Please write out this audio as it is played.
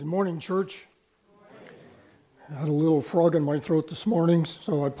Good morning, church. I had a little frog in my throat this morning,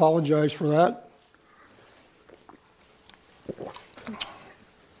 so I apologize for that.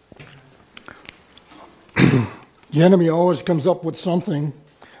 The enemy always comes up with something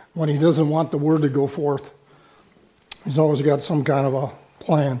when he doesn't want the word to go forth. He's always got some kind of a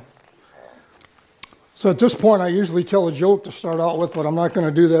plan. So at this point, I usually tell a joke to start out with, but I'm not going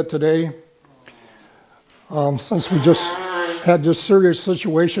to do that today. Since we just had this serious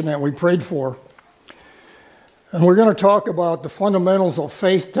situation that we prayed for. And we're going to talk about the fundamentals of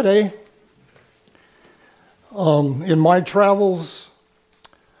faith today. In my travels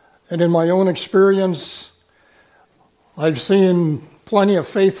and in my own experience, I've seen plenty of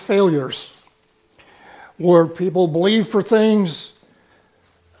faith failures where people believe for things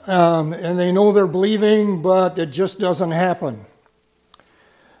and they know they're believing, but it just doesn't happen.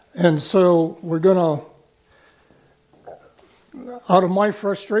 And so we're going to, out of my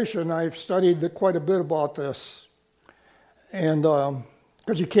frustration, I've studied quite a bit about this. And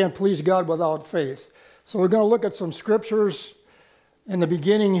because you can't please God without faith. So we're going to look at some scriptures in the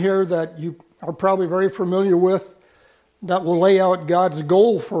beginning here that you are probably very familiar with that will lay out God's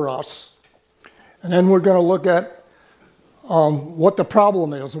goal for us. And then we're going to look at what the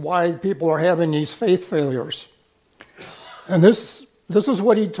problem is, why people are having these faith failures. And this is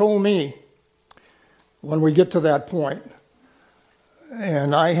what he told me when we get to that point.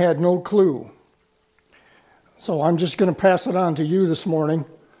 And I had no clue. So I'm just going to pass it on to you this morning.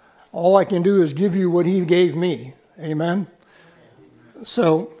 All I can do is give you what he gave me. Amen?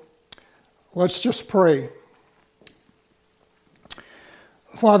 So let's just pray.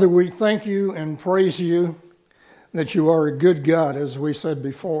 Father, we thank you and praise you that you are a good God, as we said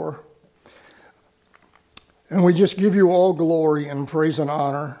before. And we just give you all glory and praise and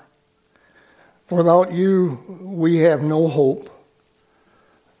honor. Without you, we have no hope.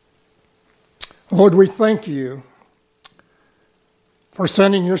 Lord, we thank you for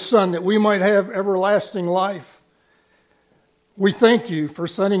sending your Son that we might have everlasting life. We thank you for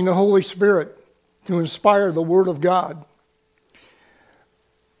sending the Holy Spirit to inspire the Word of God.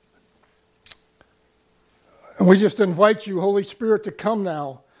 And we just invite you, Holy Spirit, to come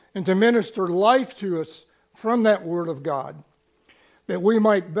now and to minister life to us from that Word of God, that we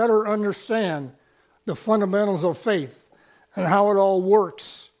might better understand the fundamentals of faith and how it all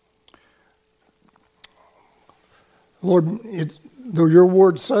works. Lord, though your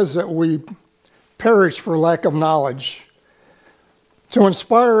word says that we perish for lack of knowledge, to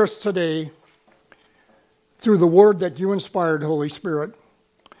inspire us today through the word that you inspired, Holy Spirit.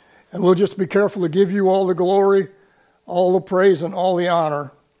 And we'll just be careful to give you all the glory, all the praise, and all the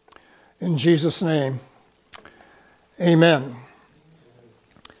honor. In Jesus' name, amen.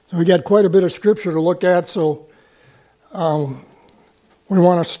 So we got quite a bit of scripture to look at, so we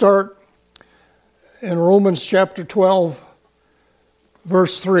want to start in Romans chapter 12,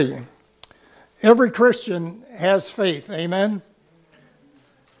 verse 3. Every Christian has faith. Amen?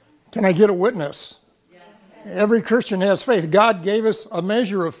 Can I get a witness? Yes. Every Christian has faith. God gave us a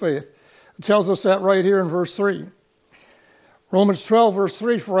measure of faith. It tells us that right here in verse 3. Romans 12, verse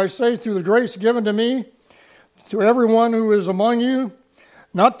 3, for I say through the grace given to me, to everyone who is among you,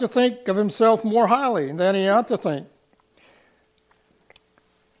 not to think of himself more highly than he ought to think,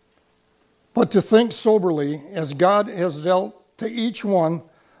 but to think soberly, as God has dealt to each one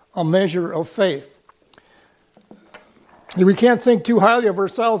a measure of faith. We can't think too highly of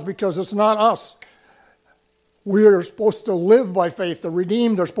ourselves because it's not us. We are supposed to live by faith. The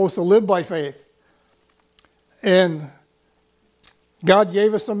redeemed are supposed to live by faith. And God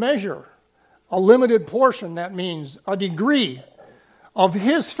gave us a measure, a limited portion, that means a degree of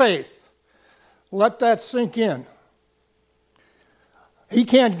his faith. Let that sink in. He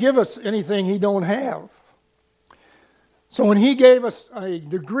can't give us anything he don't have. So when he gave us a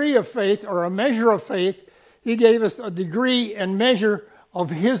degree of faith or a measure of faith, he gave us a degree and measure of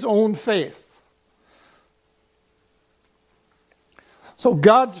his own faith. So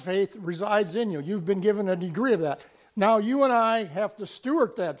God's faith resides in you. You've been given a degree of that. Now you and I have to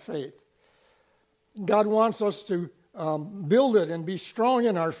steward that faith. God wants us to build it and be strong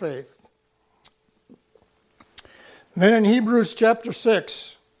in our faith. Then in Hebrews chapter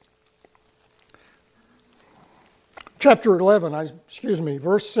 11,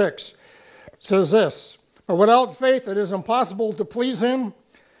 verse 6, says this, but without faith it is impossible to please him,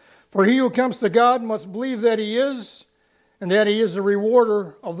 for he who comes to God must believe that he is, and that he is the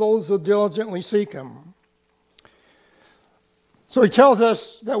rewarder of those who diligently seek him. So he tells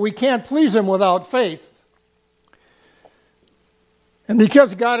us that we can't please him without faith. And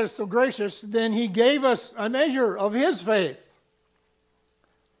because God is so gracious, then he gave us a measure of his faith.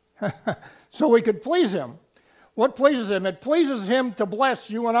 so we could please him. What pleases him? It pleases him to bless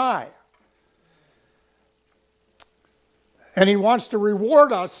you and I. And he wants to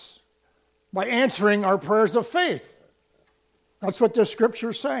reward us by answering our prayers of faith. That's what this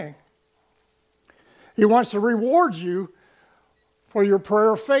scripture is saying. He wants to reward you for your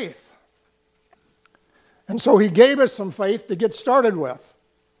prayer of faith. And so he gave us some faith to get started with.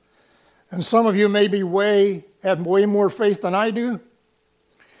 And some of you maybe have way more faith than I do.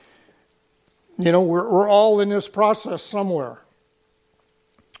 You know, we're all in this process somewhere.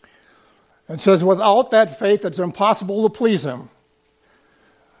 It says, without that faith, it's impossible to please him.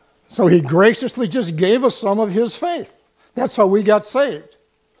 So he graciously just gave us some of his faith. That's how we got saved.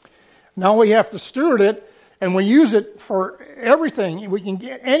 Now we have to steward it, and we use it for everything. We can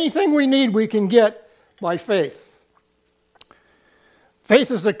get anything we need, we can get by faith.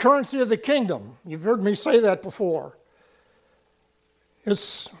 Faith is the currency of the kingdom. You've heard me say that before.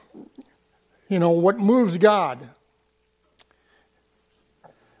 It's, what moves God.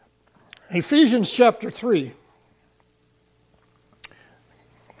 Ephesians chapter 3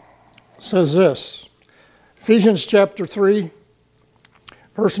 says this. Ephesians chapter 3,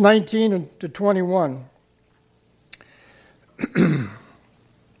 verse 19 to 21.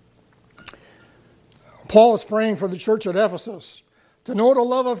 Paul is praying for the church at Ephesus. To know the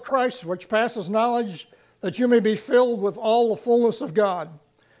love of Christ, which passes knowledge, that you may be filled with all the fullness of God.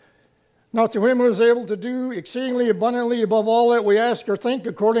 Now to him who is able to do exceedingly abundantly above all that we ask or think,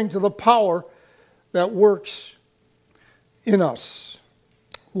 according to the power that works in us.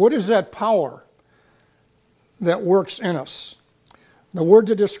 What is that power that works in us? The word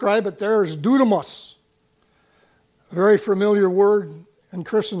to describe it there is dunamis, a very familiar word in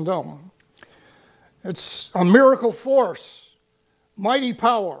Christendom. It's a miracle force, mighty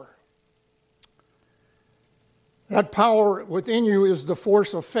power. That power within you is the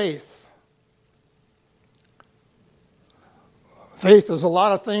force of faith. Faith is a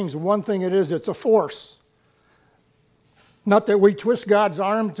lot of things. One thing it is, it's a force. Not that we twist God's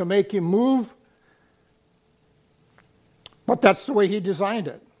arm to make him move, but that's the way he designed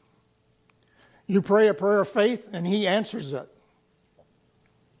it. You pray a prayer of faith, and he answers it.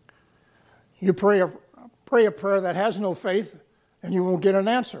 You pray a prayer that has no faith, and you won't get an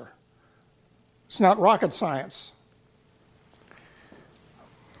answer. It's not rocket science.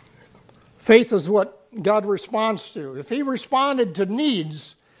 Faith is what God responds to. If he responded to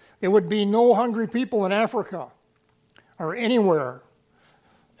needs, there would be no hungry people in Africa or anywhere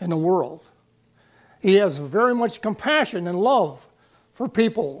in the world. He has very much compassion and love for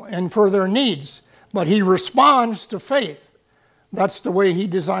people and for their needs, but he responds to faith. That's the way he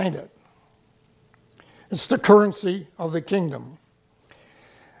designed it. It's the currency of the kingdom.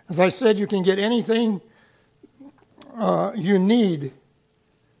 As I said, you can get anything you need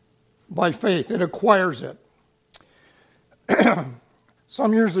by faith. It acquires it.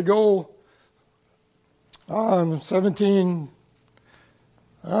 Some years ago,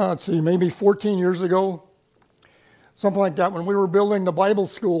 maybe 14 years ago, something like that, when we were building the Bible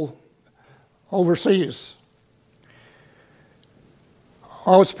school overseas,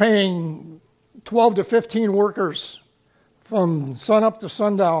 I was paying 12 to 15 workers from sun up to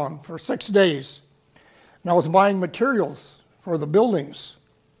sundown for 6 days. And I was buying materials for the buildings.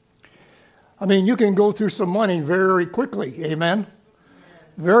 I mean, you can go through some money very quickly, amen?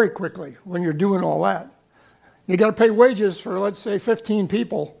 Very quickly when you're doing all that. You got to pay wages for, let's say, 15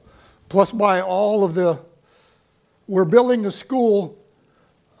 people, plus buy all of we're building the school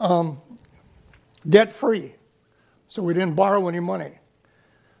debt-free, so we didn't borrow any money.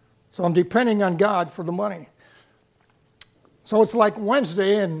 So I'm depending on God for the money. So it's like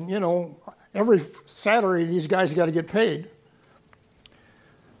Wednesday, and, every Saturday these guys got to get paid.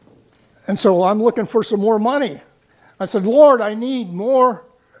 And so I'm looking for some more money. I said, Lord, I need more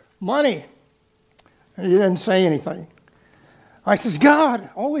money. And he didn't say anything. I says, God,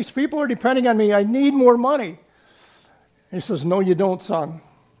 all these people are depending on me. I need more money. He says, no, you don't, son.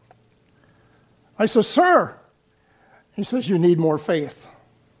 I says, sir. He says, you need more faith.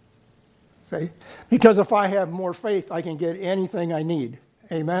 See? Because if I have more faith, I can get anything I need.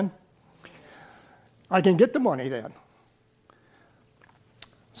 Amen? I can get the money then.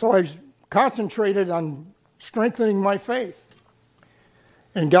 So I concentrated on strengthening my faith.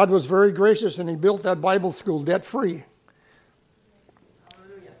 And God was very gracious, and he built that Bible school debt-free.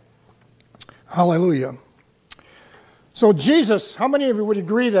 Hallelujah. Hallelujah. So Jesus, how many of you would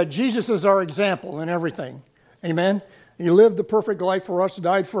agree that Jesus is our example in everything? Amen? He lived the perfect life for us,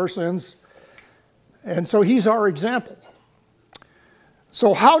 died for our sins. And so he's our example.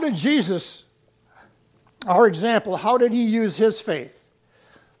 So how did Jesus, our example, how did he use his faith?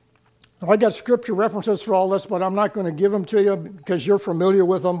 Now, I got scripture references for all this, but I'm not going to give them to you because you're familiar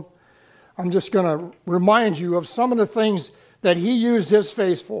with them. I'm just going to remind you of some of the things that he used his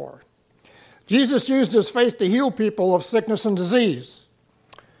faith for. Jesus used his faith to heal people of sickness and disease.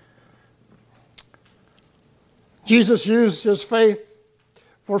 Jesus used his faith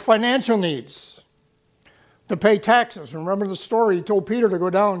for financial needs, to pay taxes. Remember the story? He told Peter to go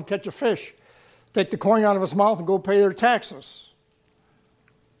down and catch a fish, take the coin out of his mouth and go pay their taxes.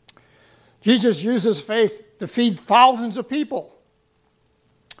 Jesus used his faith to feed thousands of people.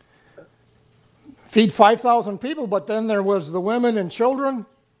 Feed 5,000 people, but then there was the women and children.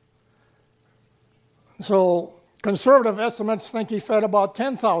 So conservative estimates think he fed about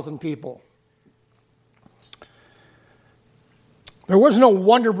 10,000 people. There was no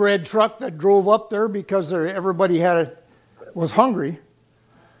Wonder Bread truck that drove up there because everybody was hungry.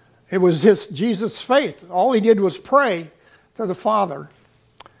 It was Jesus' faith. All he did was pray to the Father.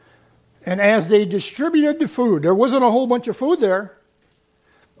 And as they distributed the food, there wasn't a whole bunch of food there,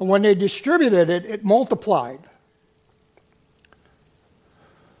 but when they distributed it, it multiplied.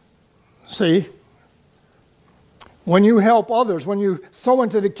 See? When you help others, when you sow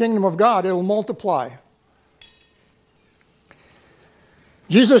into the kingdom of God, it'll multiply.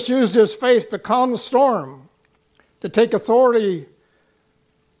 Jesus used his faith to calm the storm, to take authority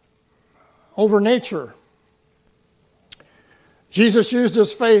over nature. Jesus used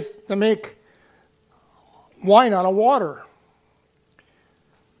his faith to make wine out of water,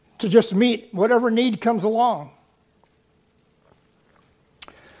 to just meet whatever need comes along.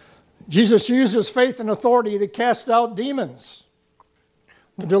 Jesus used his faith and authority to cast out demons,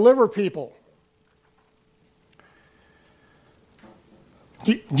 to deliver people.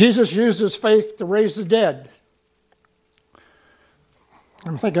 Jesus used his faith to raise the dead.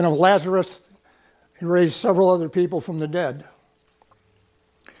 I'm thinking of Lazarus. He raised several other people from the dead.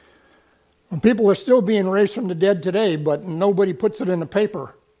 And people are still being raised from the dead today, but nobody puts it in the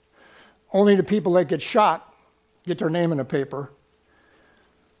paper. Only the people that get shot get their name in the paper.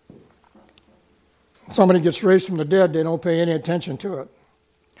 Somebody gets raised from the dead, they don't pay any attention to it.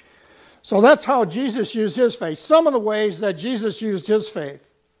 So that's how Jesus used his faith. Some of the ways that Jesus used his faith.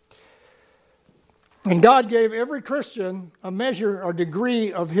 And God gave every Christian a measure or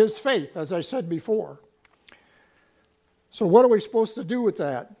degree of his faith, as I said before. So what are we supposed to do with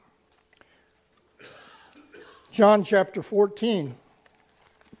that? John chapter 14,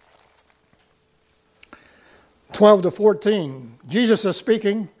 12 to 14. Jesus is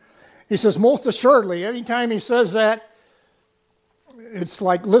speaking. He says, most assuredly, anytime he says that, it's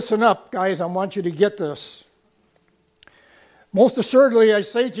like, listen up, guys, I want you to get this. Most assuredly, I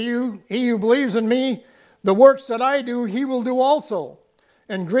say to you, he who believes in me, the works that I do, he will do also.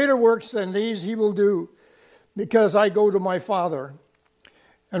 And greater works than these he will do, because I go to my Father.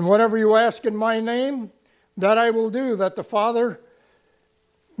 And whatever you ask in my name, that I will do, that the Father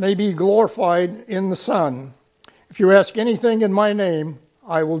may be glorified in the Son. If you ask anything in my name,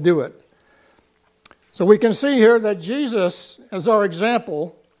 I will do it. So we can see here that Jesus, as our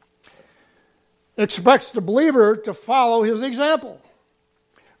example, expects the believer to follow his example,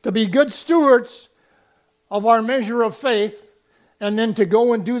 to be good stewards of our measure of faith, and then to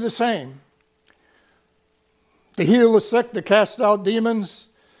go and do the same. To heal the sick, to cast out demons.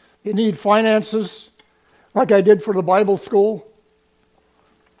 You need finances, like I did for the Bible school.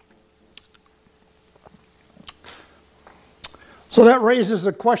 So that raises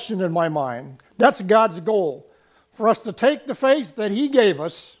a question in my mind. That's God's goal, for us to take the faith that he gave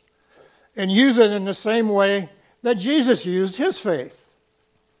us and use it in the same way that Jesus used his faith.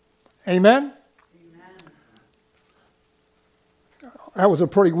 Amen? Amen. That was a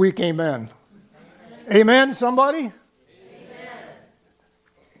pretty weak amen. Amen, somebody? Amen.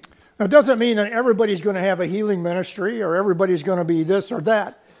 Now, it doesn't mean that everybody's going to have a healing ministry or everybody's going to be this or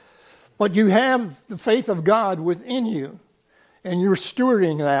that. But you have the faith of God within you, and you're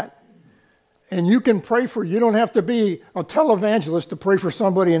stewarding that. And you can pray for, you don't have to be a televangelist to pray for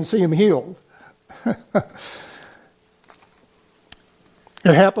somebody and see him healed. It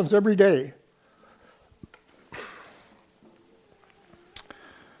happens every day.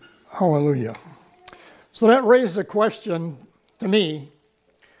 Hallelujah. So that raised a question to me.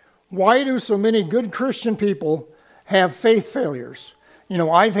 Why do so many good Christian people have faith failures? You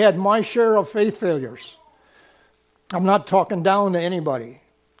know, I've had my share of faith failures. I'm not talking down to anybody.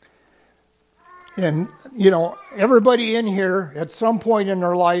 And, you know, everybody in here at some point in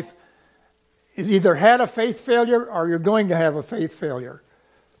their life has either had a faith failure or you're going to have a faith failure.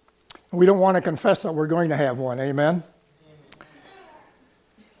 We don't want to confess that we're going to have one. Amen?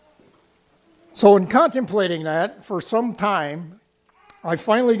 So in contemplating that for some time, I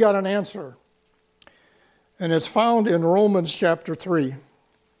finally got an answer. And it's found in Romans chapter 3.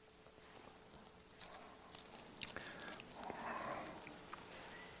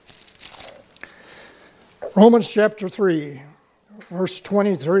 Romans chapter 3, verse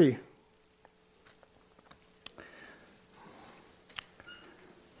 23.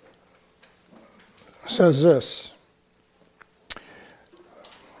 Says this.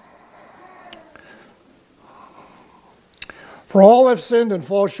 For all have sinned and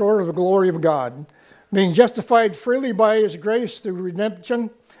fall short of the glory of God, being justified freely by his grace through redemption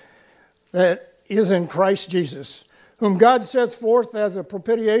that is in Christ Jesus, whom God sets forth as a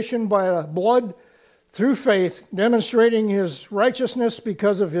propitiation by the blood through faith, demonstrating his righteousness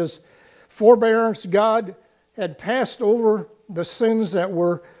because of his forbearance. God had passed over the sins that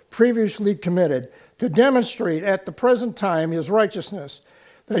were previously committed to demonstrate at the present time his righteousness,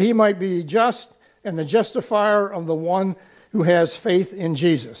 that he might be just and the justifier of the one who has faith in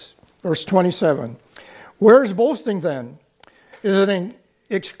Jesus. Verse 27. Where is boasting then? Is it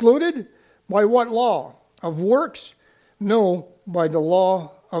excluded? By what law? Of works? No, by the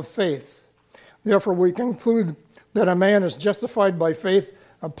law of faith. Therefore we conclude that a man is justified by faith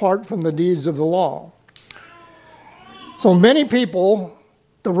apart from the deeds of the law. So many people,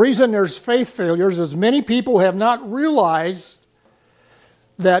 the reason there's faith failures is many people have not realized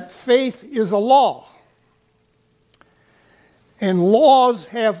that faith is a law. And laws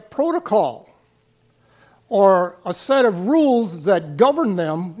have protocol or a set of rules that govern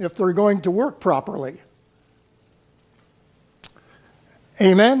them if they're going to work properly.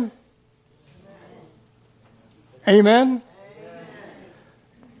 Amen? Amen?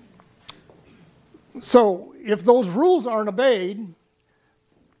 So, if those rules aren't obeyed,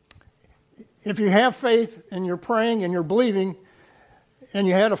 if you have faith and you're praying and you're believing and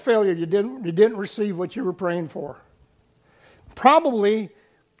you had a failure, you didn't receive what you were praying for. Probably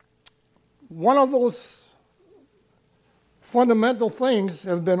one of those fundamental things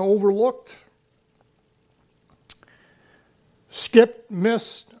have been overlooked, skipped,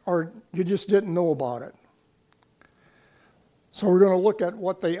 missed, or you just didn't know about it. So we're going to look at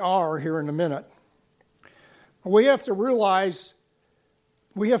what they are here in a minute. We have to realize,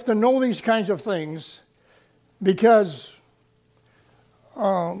 we have to know these kinds of things because,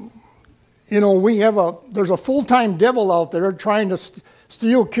 there's a full-time devil out there trying to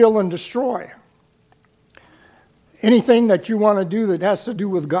steal, kill, and destroy. Anything that you want to do that has to do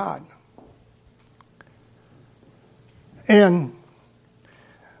with God. And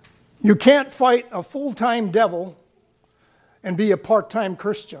you can't fight a full-time devil and be a part-time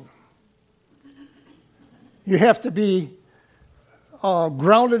Christian. You have to be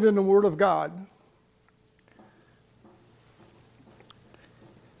grounded in the Word of God.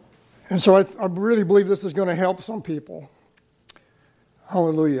 And so I really believe this is going to help some people.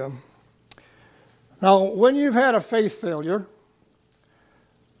 Hallelujah. Now, when you've had a faith failure,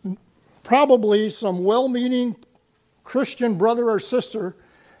 probably some well-meaning Christian brother or sister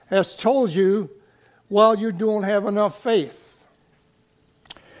has told you, well, you don't have enough faith.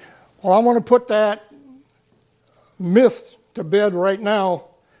 Well, I want to put that myth to bed right now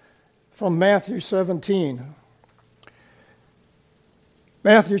from Matthew 17.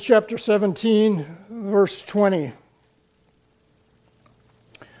 Matthew chapter 17, verse 20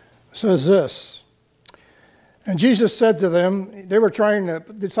 says this. And Jesus said to them, the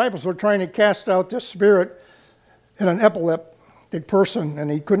disciples were trying to cast out this spirit in an epileptic person,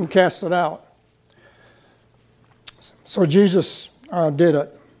 and he couldn't cast it out. So Jesus did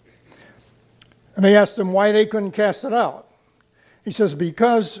it. And they asked him why they couldn't cast it out. He says,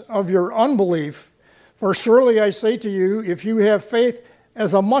 because of your unbelief. For surely I say to you, if you have faith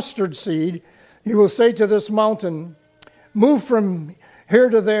as a mustard seed, you will say to this mountain, move from here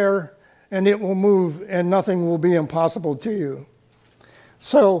to there, and it will move, and nothing will be impossible to you.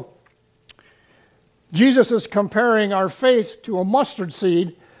 So, Jesus is comparing our faith to a mustard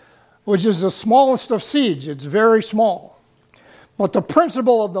seed, which is the smallest of seeds. It's very small. But the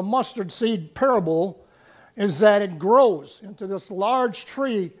principle of the mustard seed parable is that it grows into this large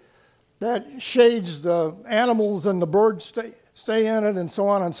tree that shades the animals and the birds stay in it, and so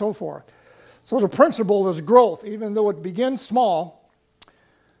on and so forth. So the principle is growth. Even though it begins small,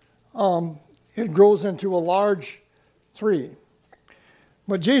 it grows into a large tree.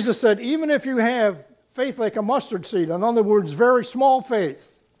 But Jesus said, even if you have faith like a mustard seed, in other words, very small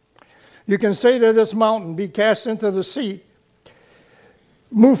faith, you can say to this mountain, be cast into the sea,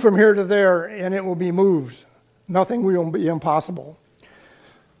 move from here to there, and it will be moved. Nothing will be impossible.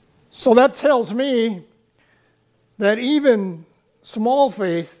 So that tells me that even small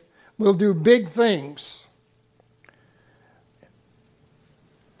faith will do big things.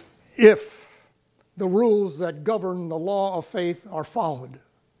 if the rules that govern the law of faith are followed.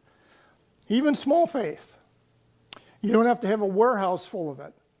 Even small faith. You don't have to have a warehouse full of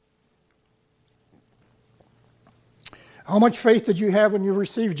it. How much faith did you have when you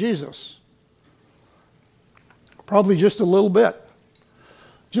received Jesus? Probably just a little bit.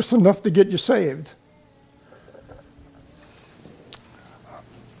 Just enough to get you saved.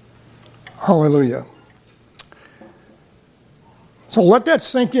 Hallelujah. So let that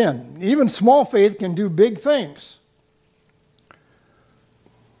sink in. Even small faith can do big things.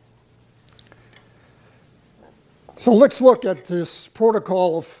 So let's look at this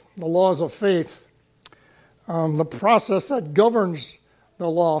protocol of the laws of faith, the process that governs the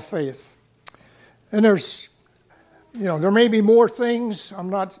law of faith. And there's, there may be more things.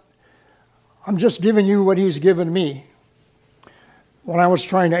 I'm just giving you what he's given me when I was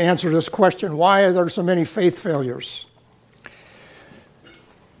trying to answer this question, why are there so many faith failures?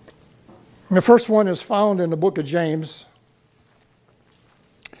 And the first one is found in the book of James,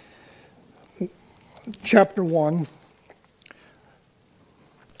 chapter 1,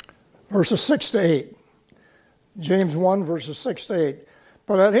 verses 6 to 8. James 1, verses 6 to 8.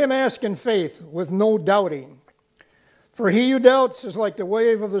 But let him ask in faith with no doubting. For he who doubts is like the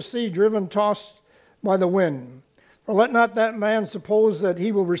wave of the sea driven, tossed by the wind. For let not that man suppose that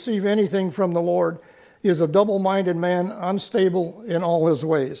he will receive anything from the Lord. He is a double-minded man, unstable in all his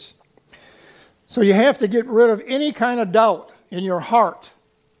ways. So you have to get rid of any kind of doubt in your heart.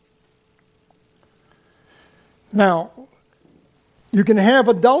 Now, you can have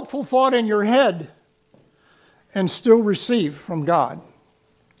a doubtful thought in your head and still receive from God.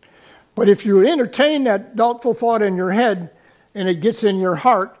 But if you entertain that doubtful thought in your head and it gets in your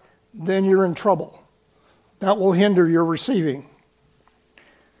heart, then you're in trouble. That will hinder your receiving.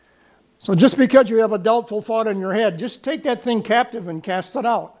 So just because you have a doubtful thought in your head, just take that thing captive and cast it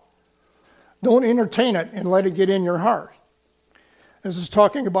out. Don't entertain it and let it get in your heart. This is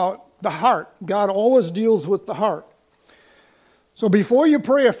talking about the heart. God always deals with the heart. So before you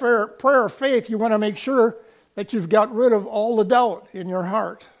pray a prayer of faith, you want to make sure that you've got rid of all the doubt in your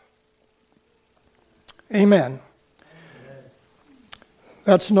heart. Amen.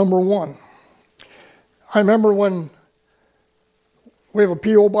 That's number one. I remember when we have a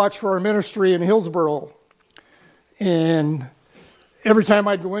P.O. box for our ministry in Hillsboro, and every time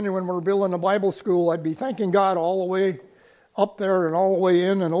I'd go in there when we were building a Bible school, I'd be thanking God all the way up there and all the way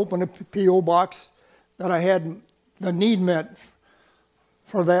in and open a P.O. box that I had the need met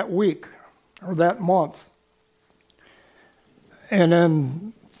for that week or that month. And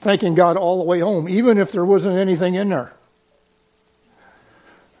then thanking God all the way home, even if there wasn't anything in there.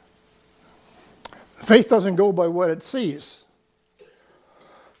 Faith doesn't go by what it sees.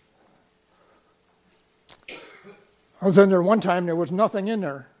 I was in there one time, there was nothing in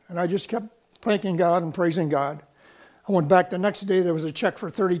there, and I just kept thanking God and praising God. I went back the next day, there was a check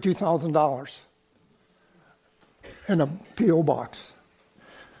for $32,000 in a P.O. box.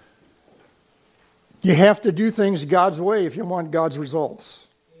 You have to do things God's way if you want God's results.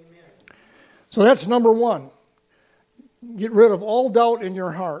 Amen. So that's number one. Get rid of all doubt in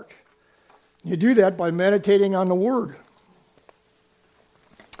your heart. You do that by meditating on the Word.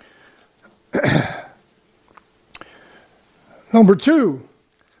 Number two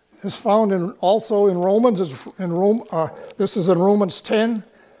is found also in Romans. This is in Romans 10,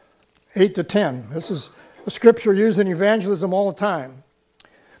 8 to 10. This is a scripture used in evangelism all the time.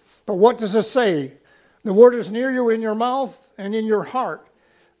 But what does it say? The word is near you in your mouth and in your heart.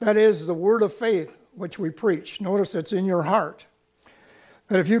 That is the word of faith which we preach. Notice it's in your heart.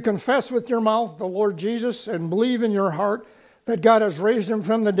 That if you confess with your mouth the Lord Jesus and believe in your heart that God has raised him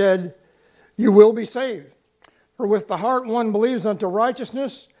from the dead, you will be saved. For with the heart one believes unto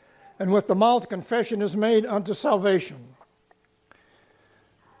righteousness, and with the mouth confession is made unto salvation.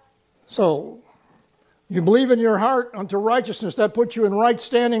 So, you believe in your heart unto righteousness. That puts you in right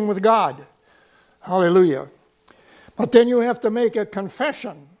standing with God. Hallelujah. But then you have to make a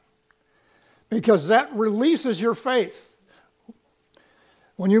confession, because that releases your faith.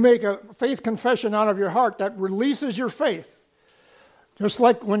 When you make a faith confession out of your heart, that releases your faith. Just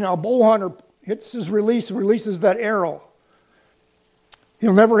like when a bow hunter hits his releases that arrow.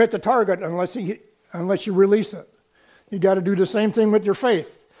 He'll never hit the target unless you release it. You got to do the same thing with your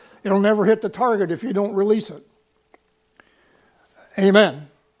faith. It'll never hit the target if you don't release it. Amen.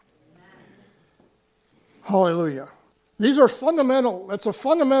 Hallelujah. These are fundamental. That's a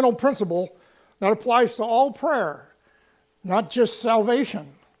fundamental principle that applies to all prayer, not just salvation.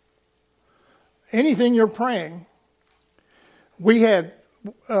 Anything you're praying. We had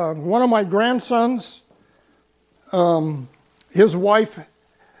one of my grandsons, his wife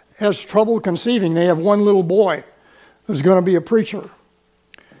has trouble conceiving. They have one little boy who's going to be a preacher.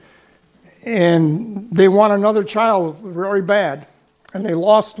 And they want another child very bad. And they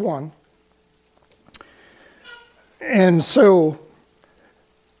lost one. And so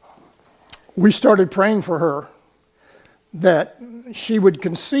we started praying for her that she would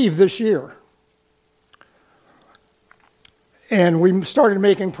conceive this year. And we started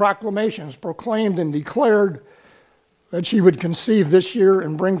making proclamations, proclaimed and declared that she would conceive this year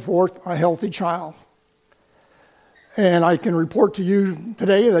and bring forth a healthy child. And I can report to you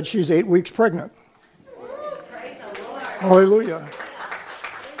today that she's 8 weeks pregnant. Praise the Lord. Hallelujah.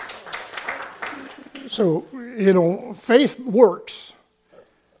 So, faith works.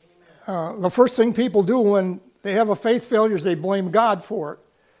 The first thing people do when they have a faith failure is they blame God for it.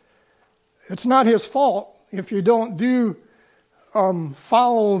 It's not his fault if you don't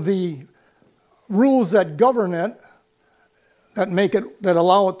follow the rules that govern it, that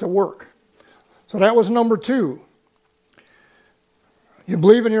allow it to work. So that was number 2. You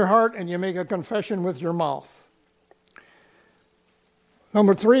believe in your heart and you make a confession with your mouth.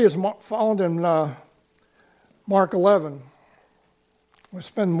 Number 3 is found in Mark 11. We'll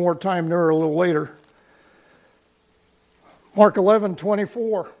spend more time there a little later. Mark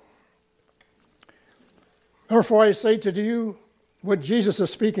 11:24. Therefore I say to you, what Jesus is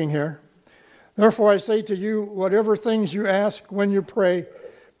speaking here, therefore I say to you, whatever things you ask when you pray,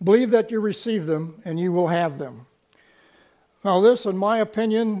 believe that you receive them and you will have them. Now this, in my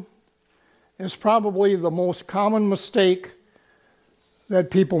opinion, is probably the most common mistake that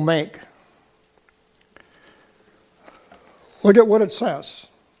people make. Look at what it says.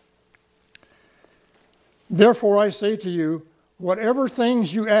 Therefore I say to you, whatever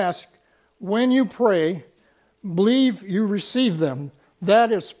things you ask when you pray, believe you receive them.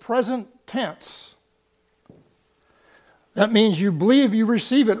 That is present tense. That means you believe you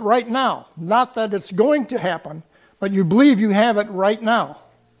receive it right now. Not that it's going to happen, but you believe you have it right now.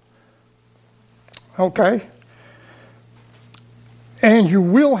 Okay? And you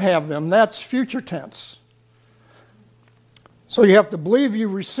will have them. That's future tense. So you have to believe you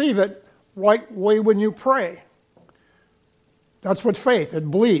receive it right way when you pray. That's what faith,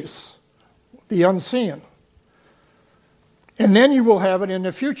 it believes the unseen. And then you will have it in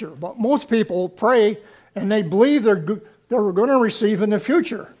the future. But most people pray and they believe they're going to receive in the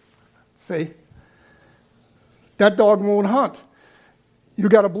future. See? That dog won't hunt. You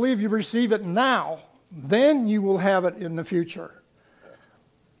got to believe you receive it now. Then you will have it in the future.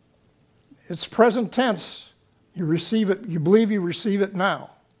 It's present tense. You receive it. You believe you receive it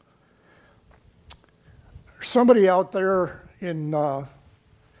now. There's somebody out there in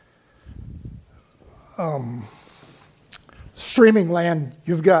streaming land,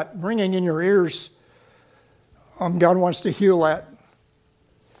 you've got ringing in your ears. God wants to heal that.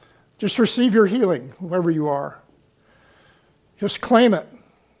 Just receive your healing, whoever you are. Just claim it.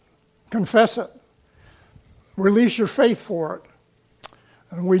 Confess it. Release your faith for it.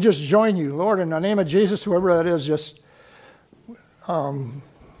 And we just join you. Lord, in the name of Jesus, whoever that is, just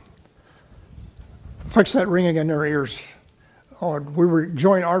fix that ringing in their ears. Lord, we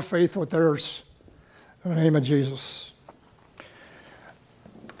join our faith with theirs in the name of Jesus.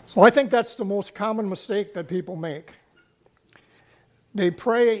 So I think that's the most common mistake that people make. They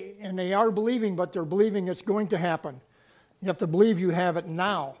pray and they are believing, but they're believing it's going to happen. You have to believe you have it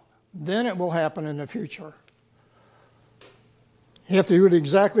now. Then it will happen in the future. You have to do it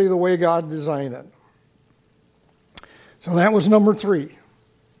exactly the way God designed it. So that was number 3.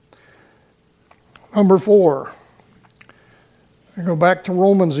 Number 4. I go back to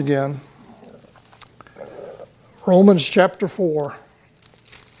Romans again. Romans chapter 4,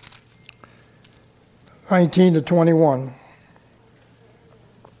 19 to 21.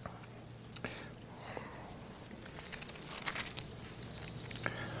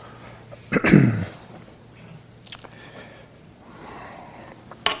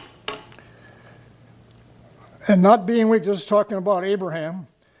 And not being weak, this is talking about Abraham,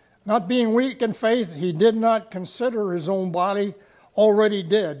 not being weak in faith, he did not consider his own body already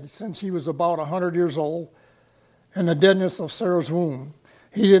dead, since he was about 100 years old, and the deadness of Sarah's womb.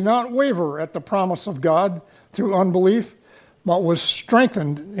 He did not waver at the promise of God through unbelief, but was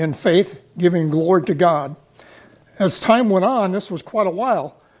strengthened in faith, giving glory to God. As time went on, this was quite a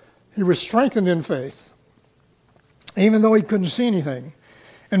while, he was strengthened in faith, even though he couldn't see anything,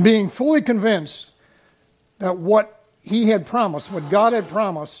 and being fully convinced that what he had promised, what God had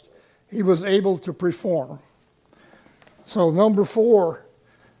promised, he was able to perform. So number 4,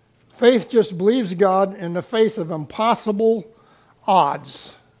 faith just believes God in the face of impossible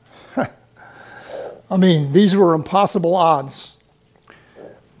odds. I mean, these were impossible odds.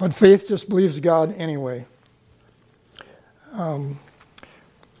 But faith just believes God anyway.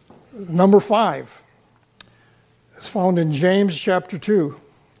 Number 5 is found in James chapter 2.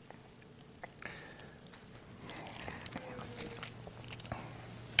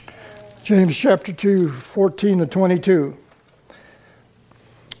 James chapter 2, 14 to 22.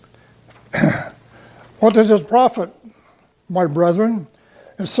 What does it profit, my brethren,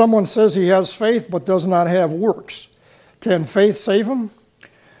 if someone says he has faith but does not have works? Can faith save him?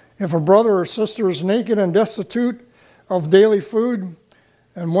 If a brother or sister is naked and destitute of daily food,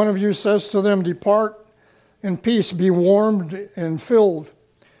 and one of you says to them, depart in peace, be warmed and filled,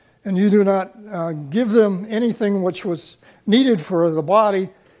 and you do not give them anything which was needed for the body,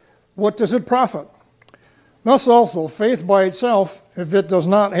 what does it profit? Thus also, faith by itself, if it does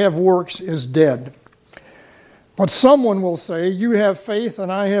not have works, is dead. But someone will say, you have faith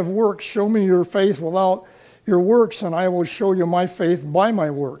and I have works. Show me your faith without your works, and I will show you my faith by my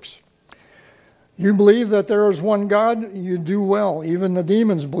works. You believe that there is one God, you do well. Even the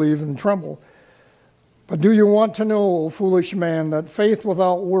demons believe and tremble. But do you want to know, O foolish man, that faith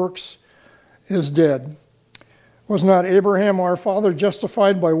without works is dead? Was not Abraham our father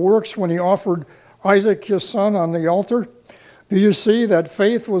justified by works when he offered Isaac his son on the altar? Do you see that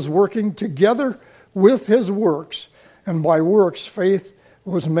faith was working together with his works, and by works faith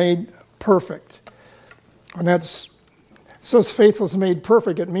was made perfect? And that says faith was made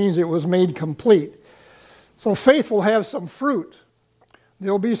perfect. It means it was made complete. So faith will have some fruit.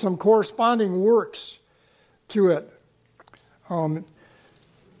 There will be some corresponding works to it. When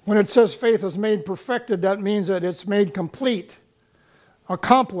it says faith is made perfected, that means that it's made complete,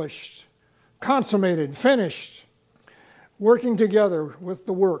 accomplished, consummated, finished, working together with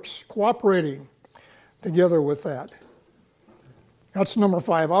the works, cooperating together with that. That's number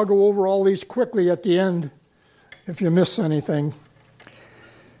 5. I'll go over all these quickly at the end if you miss anything,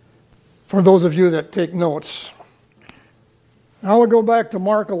 for those of you that take notes. Now we'll go back to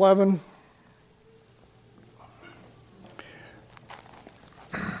Mark 11.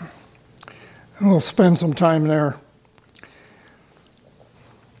 And we'll spend some time there.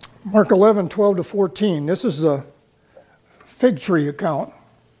 Mark 11, 12 to 14. This is the fig tree account.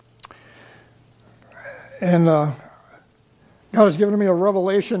 And God has given me a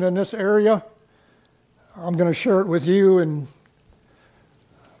revelation in this area. I'm going to share it with you. And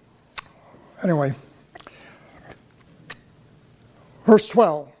anyway, verse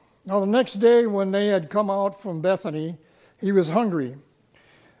 12. Now the next day when they had come out from Bethany, he was hungry.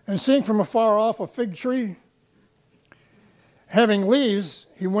 And seeing from afar off a fig tree having leaves,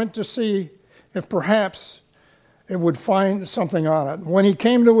 he went to see if perhaps it would find something on it. When he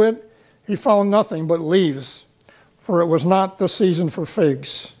came to it, he found nothing but leaves, for it was not the season for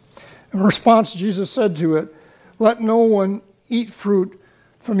figs. In response, Jesus said to it, let no one eat fruit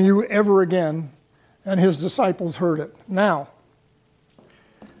from you ever again. And his disciples heard it. Now,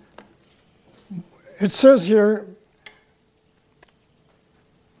 it says here,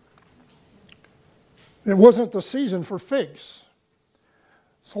 it wasn't the season for figs.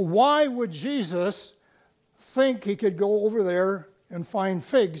 So why would Jesus think he could go over there and find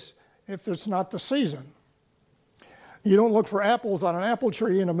figs if it's not the season? You don't look for apples on an apple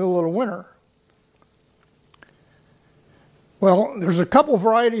tree in the middle of the winter. Well, there's a couple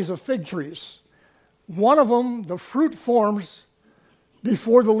varieties of fig trees. One of them, the fruit forms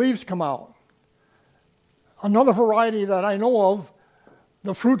before the leaves come out. Another variety that I know of,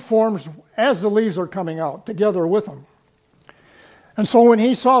 the fruit forms as the leaves are coming out, together with them. And so when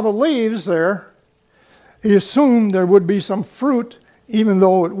he saw the leaves there, he assumed there would be some fruit, even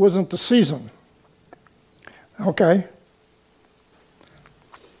though it wasn't the season. Okay?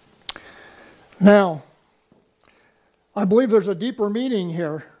 Now, I believe there's a deeper meaning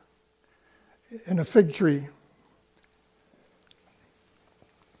here in a fig tree.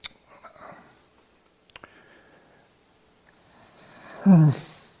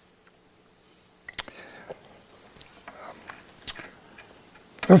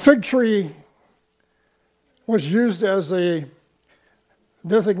 The fig tree was used as a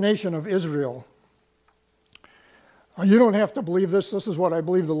designation of Israel. You don't have to believe this. This is what I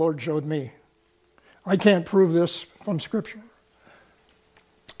believe the Lord showed me. I can't prove this from Scripture.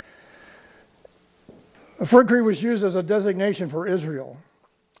 The fig tree was used as a designation for Israel.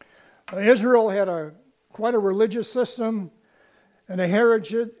 Israel had quite a religious system and a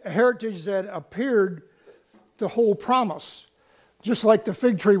heritage that appeared to hold promise. Just like the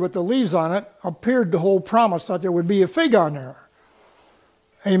fig tree with the leaves on it appeared to hold promise that there would be a fig on there.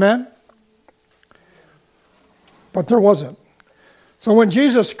 Amen? But there wasn't. So when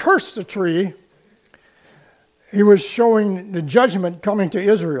Jesus cursed the tree, he was showing the judgment coming to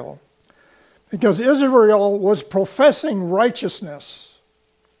Israel. Because Israel was professing righteousness.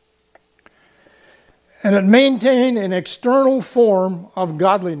 And it maintained an external form of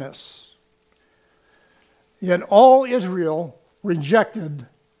godliness. Yet all Israel rejected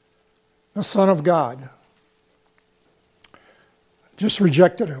the Son of God. Just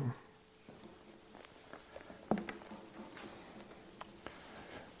rejected him.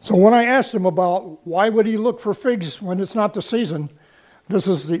 So when I asked him about why would he look for figs when it's not the season, this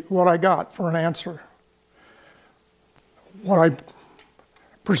is what I got for an answer. What I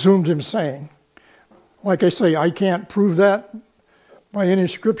presumed him saying. Like I say, I can't prove that by any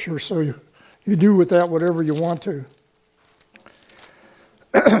scripture, so you do with that whatever you want to.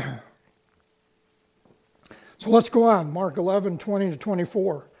 So let's go on. Mark 11, 20 to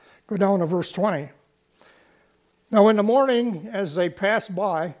 24. Go down to verse 20. Now in the morning, as they passed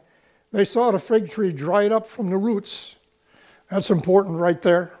by, they saw the fig tree dried up from the roots. That's important right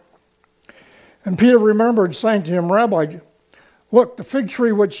there. And Peter remembered, saying to him, Rabbi, look, the fig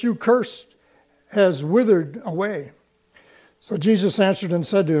tree which you cursed has withered away. So Jesus answered and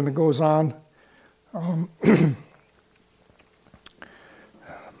said to him, it goes on,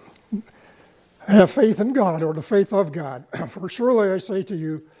 have faith in God, or the faith of God. For surely I say to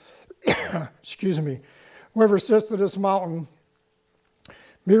you, excuse me, whoever says to this mountain,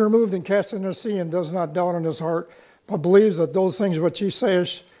 be removed and cast into the sea, and does not doubt in his heart, but believes that those things which he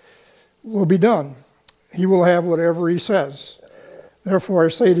says will be done, he will have whatever he says. Therefore I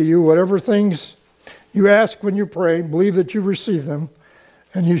say to you, whatever things you ask when you pray, believe that you receive them,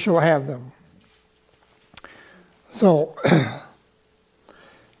 and you shall have them. So,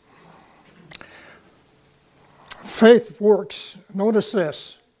 faith works. Notice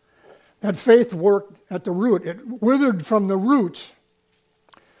this, that faith worked at the root. It withered from the root.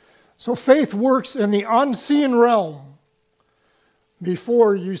 So faith works in the unseen realm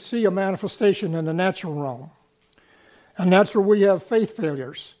before you see a manifestation in the natural realm. And that's where we have faith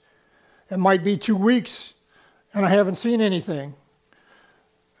failures. It might be 2 weeks and I haven't seen anything,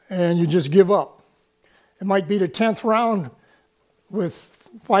 and you just give up. It might be the 10th round with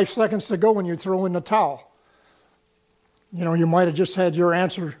 5 seconds to go and you throw in the towel. You know, you might have just had your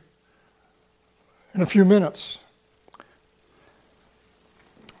answer in a few minutes.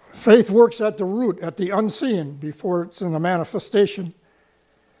 Faith works at the root, at the unseen, before it's in the manifestation.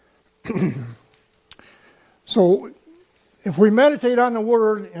 So, if we meditate on the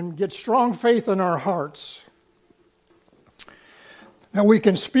Word and get strong faith in our hearts, then we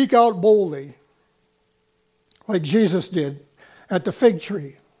can speak out boldly, like Jesus did at the fig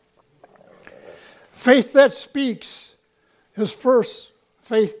tree. Faith that speaks is first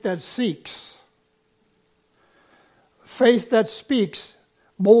faith that seeks. Faith that speaks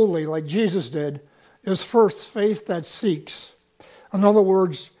boldly, like Jesus did, is first faith that seeks. In other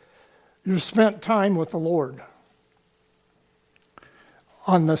words, you've spent time with the Lord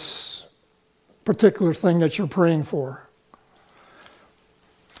on this particular thing that you're praying for.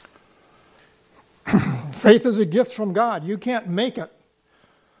 Faith is a gift from God. You can't make it.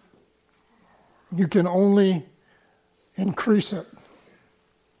 You can only increase it.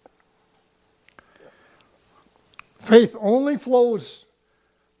 Faith only flows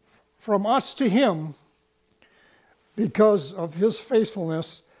from us to Him because of His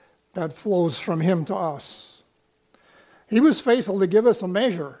faithfulness that flows from Him to us. He was faithful to give us a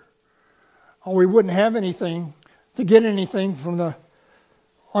measure, or we wouldn't have anything to get anything from the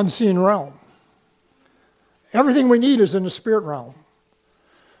unseen realm. Everything we need is in the spirit realm.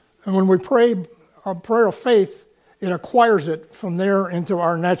 And when we pray a prayer of faith, it acquires it from there into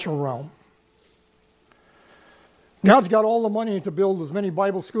our natural realm. God's got all the money to build as many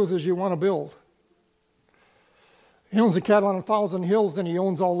Bible schools as you want to build. He owns the cattle on 1,000 hills, and He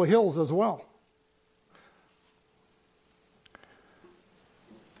owns all the hills as well.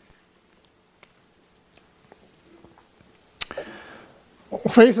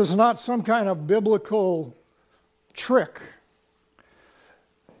 Faith is not some kind of biblical trick.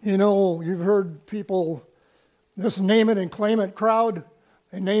 You know, you've heard people, this name it and claim it crowd.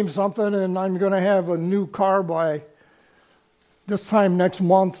 They name something, and I'm going to have a new car by this time next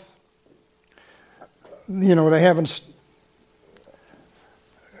month. You know, they haven't.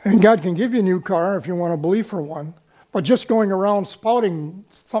 And God can give you a new car if you want to believe for one. But just going around spouting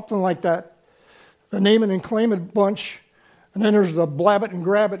something like that, the name it and claim it bunch, and then there's the blab it and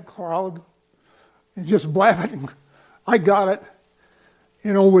grab it crowd. You just blab it and I got it,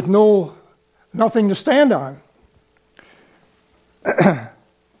 you know, with nothing to stand on.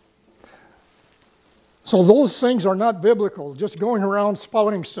 So those things are not biblical, just going around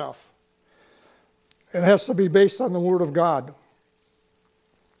spouting stuff. It has to be based on the Word of God.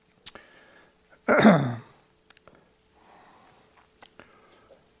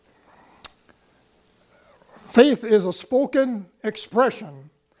 Faith is a spoken expression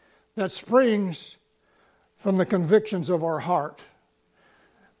that springs from the convictions of our heart.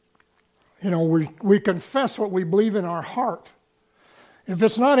 You know, we confess what we believe in our heart. If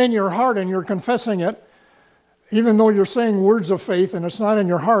it's not in your heart and you're confessing it, even though you're saying words of faith and it's not in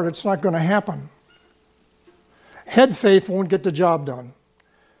your heart, it's not going to happen. Head faith won't get the job done.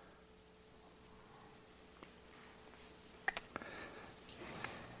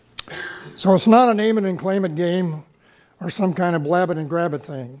 So it's not a name it and claim it game or some kind of blab it and grab it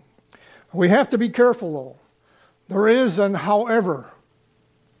thing. We have to be careful though. There is an however.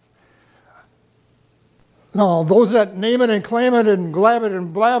 Now, those that name it and claim it and glab it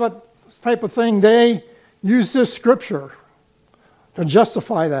and blab it type of thing, they use this scripture to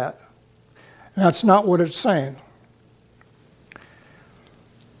justify that. And that's not what it's saying.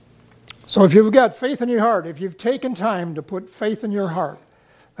 So if you've got faith in your heart, if you've taken time to put faith in your heart,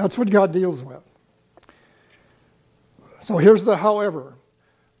 that's what God deals with. So here's the however.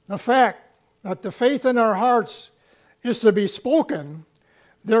 The fact that the faith in our hearts is to be spoken,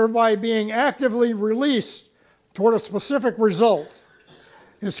 thereby being actively released toward a specific result,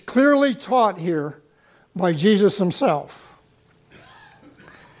 is clearly taught here by Jesus himself.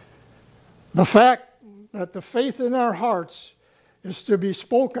 The fact that the faith in our hearts is to be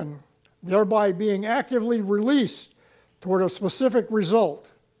spoken, thereby being actively released toward a specific result,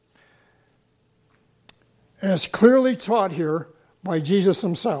 is clearly taught here by Jesus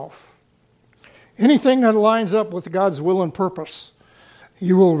himself. Anything that lines up with God's will and purpose,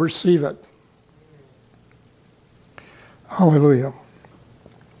 you will receive it. Hallelujah.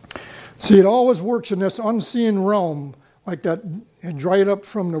 See, it always works in this unseen realm, like that, and dried up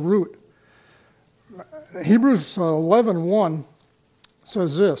from the root. Hebrews 11:1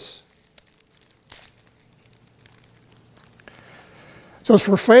 says this. It says,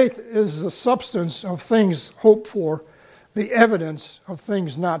 for faith is the substance of things hoped for, the evidence of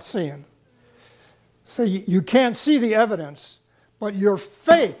things not seen. So you can't see the evidence, but your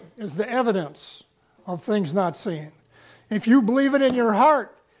faith is the evidence of things not seen. If you believe it in your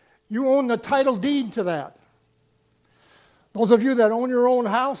heart, you own the title deed to that. Those of you that own your own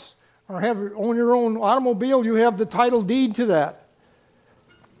house or own your own automobile, you have the title deed to that.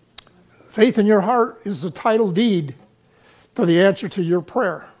 Faith in your heart is the title deed to the answer to your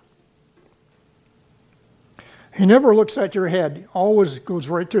prayer. He never looks at your head. He always goes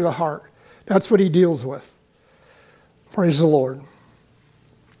right to the heart. That's what he deals with. Praise the Lord.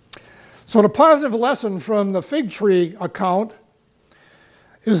 So the positive lesson from the fig tree account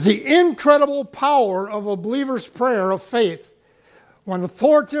is the incredible power of a believer's prayer of faith when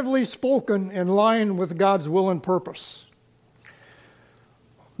authoritatively spoken in line with God's will and purpose.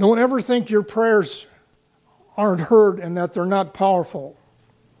 Don't ever think your prayers aren't heard and that they're not powerful.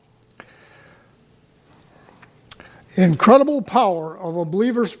 Incredible power of a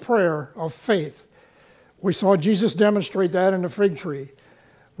believer's prayer of faith. We saw Jesus demonstrate that in the fig tree.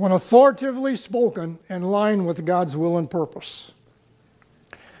 When authoritatively spoken in line with God's will and purpose.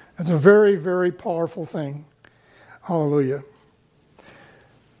 It's a very, very powerful thing. Hallelujah.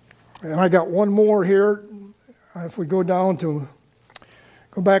 And I got one more here. If we go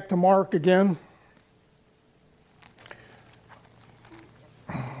back to Mark again.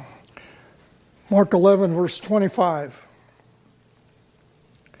 Mark 11, verse 25.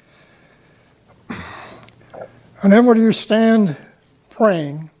 And then when you stand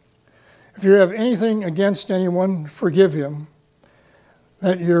praying, if you have anything against anyone, forgive him,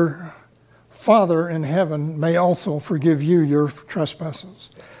 that your Father in heaven may also forgive you your trespasses.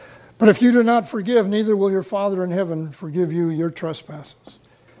 But if you do not forgive, neither will your Father in heaven forgive you your trespasses.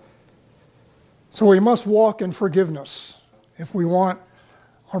 So we must walk in forgiveness if we want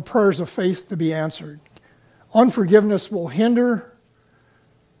our prayers of faith to be answered. Unforgiveness will hinder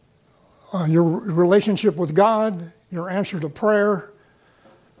your relationship with God, your answer to prayer.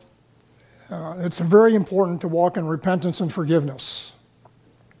 It's very important to walk in repentance and forgiveness.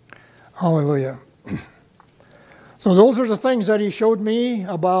 Hallelujah. So those are the things that he showed me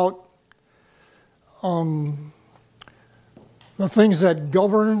about the things that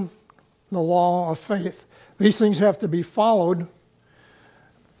govern the law of faith. These things have to be followed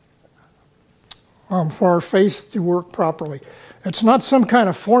for our faith to work properly. It's not some kind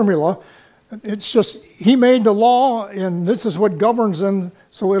of formula. It's just he made the law and this is what governs them,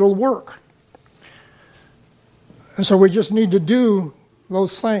 so it'll work. And so we just need to do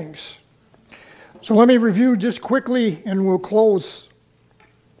those things. So let me review just quickly and we'll close.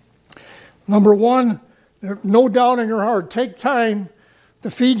 Number one, no doubt in your heart. Take time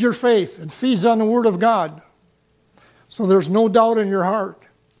to feed your faith. It feeds on the Word of God. So there's no doubt in your heart.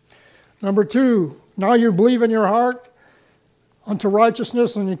 Number two, now you believe in your heart unto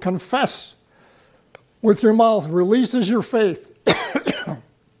righteousness and you confess with your mouth, releases your faith.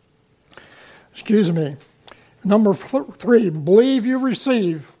 Excuse me. Number three, believe you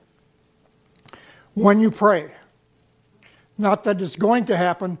receive when you pray. Not that it's going to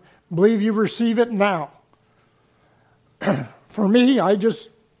happen, believe you receive it now. For me, I just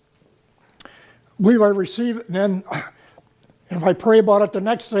believe I receive it, and then if I pray about it the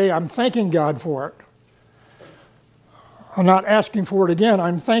next day, I'm thanking God for it. I'm not asking for it again,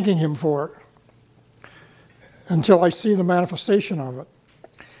 I'm thanking Him for it until I see the manifestation of it.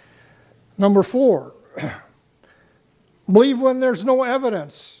 Number four, believe when there's no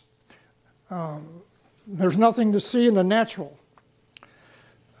evidence. There's nothing to see in the natural.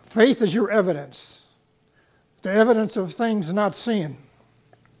 Faith is your evidence. The evidence of things not seen.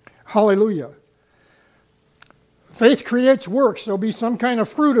 Hallelujah. Faith creates works. There'll be some kind of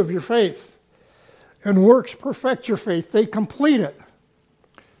fruit of your faith. And works perfect your faith. They complete it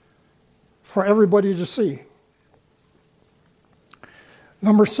for everybody to see.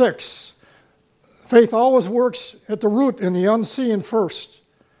 Number six, faith always works at the root in the unseen first,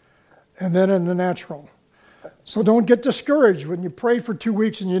 and then in the natural. So don't get discouraged when you pray for 2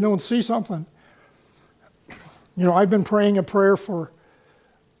 weeks and you don't see something. You know, I've been praying a prayer for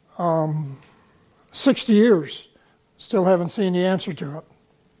 60 years. Still haven't seen the answer to it.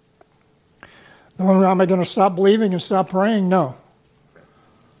 Am I going to stop believing and stop praying? No.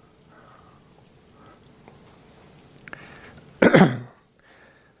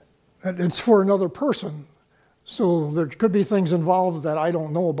 It's for another person. So there could be things involved that I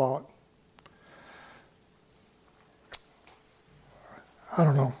don't know about. I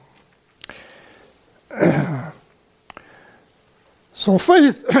don't know. So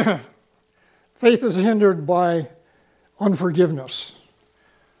faith is hindered by unforgiveness.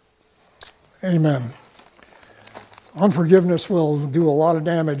 Amen. Unforgiveness will do a lot of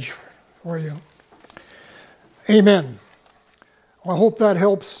damage for you. Amen. Well, I hope that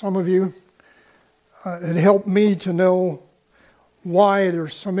helps some of you. It helped me to know why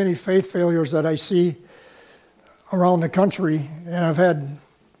there's so many faith failures that I see around the country, and I've had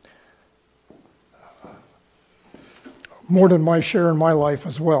more than my share in my life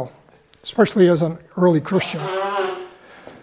as well, especially as an early Christian.